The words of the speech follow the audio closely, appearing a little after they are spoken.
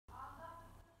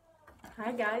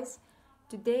Hi guys,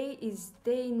 today is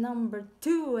day number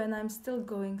 2 and I'm still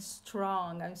going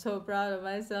strong. I'm so proud of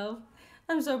myself.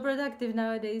 I'm so productive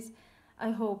nowadays.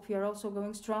 I hope you're also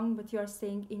going strong, but you are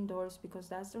staying indoors because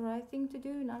that's the right thing to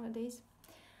do nowadays.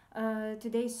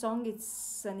 Today's song,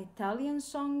 it's an Italian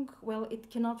song. Well, it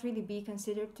cannot really be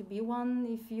considered to be one.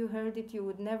 If you heard it, you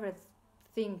would never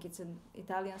think it's an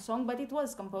Italian song, but it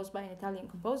was composed by an Italian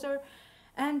composer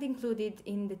and included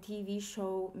in the TV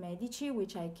show Medici,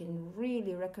 which I can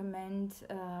really recommend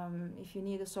if you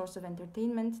need a source of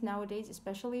entertainment nowadays,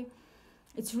 especially.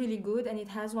 It's really good, and it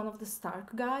has one of the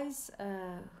Stark guys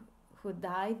who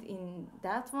died in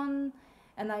that one,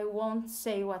 and I won't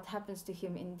say what happens to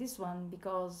him in this one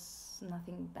because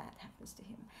nothing bad happens to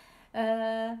him.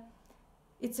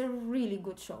 It's a really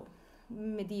good show.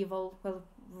 Medieval, well,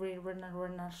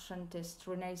 Renaissancist,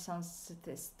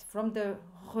 from the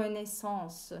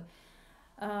Renaissance.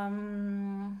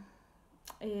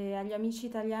 E agli amici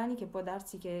italiani che può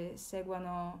darsi che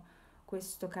seguano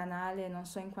questo canale, non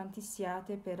so in quanti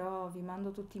siate, però vi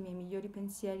mando tutti i miei migliori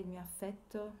pensieri, il mio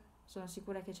affetto, sono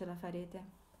sicura che ce la farete.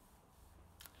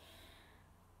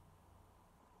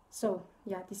 So,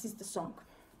 yeah, this is the song.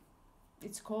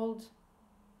 It's called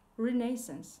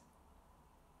Renaissance.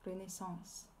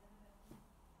 Renaissance.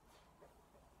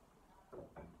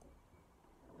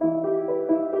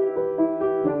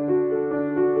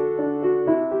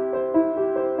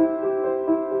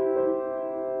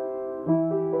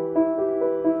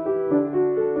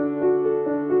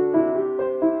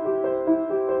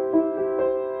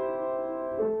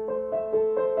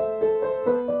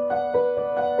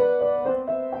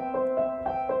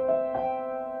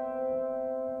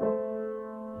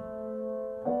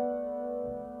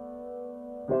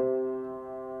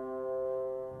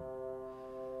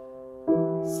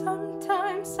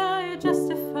 Sometimes I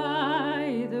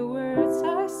justify the words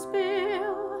I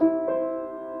spill,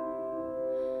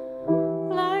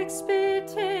 like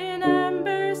spit in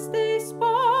embers they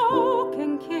spoke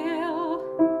and kill.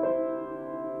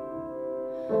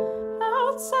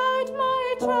 Outside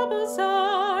my troubles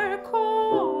are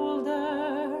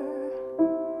colder,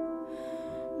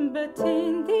 but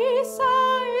in these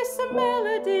eyes a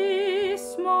melody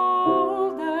smolders.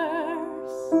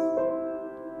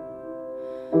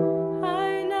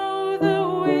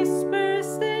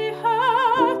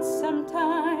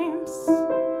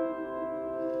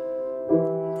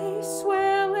 They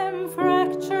swell and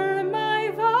fracture my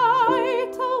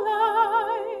vital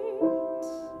light,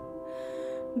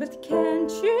 but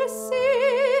can't you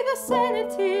see the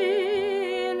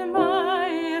sanity in my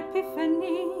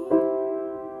epiphany?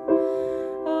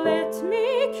 Let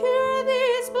me cure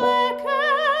these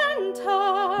blackened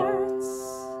hearts.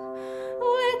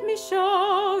 Let me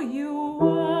show you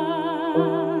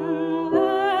one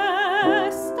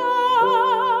last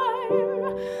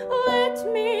time. Let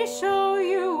me show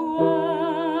you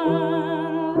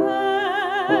one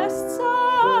last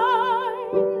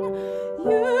sign.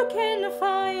 You can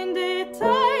find it,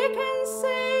 I can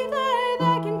say that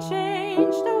I can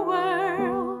change the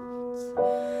world.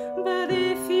 But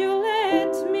if you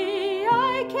let me,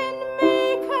 I can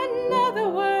make another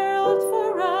world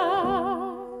for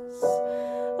us.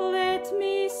 Let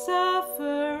me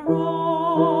suffer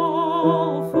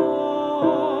all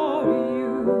for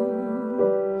you.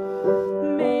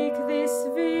 Make this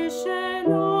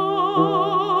vision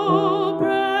all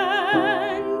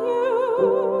brand new.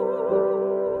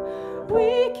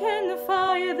 We can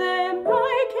fight them,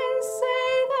 I can say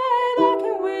that I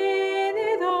can win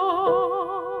it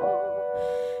all.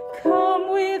 Come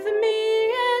with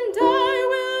me and I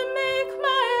will make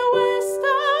my worst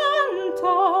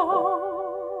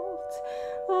untold.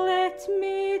 Let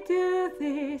me do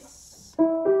this.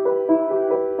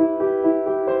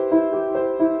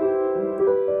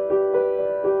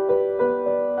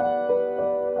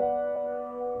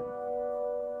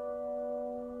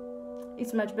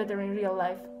 It's much better in real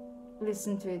life.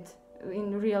 Listen to it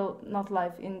in real, not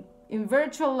life, in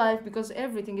virtual life, because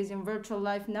everything is in virtual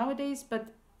life nowadays,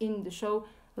 but in the show,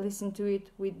 listen to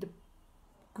it with the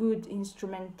good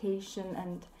instrumentation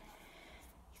and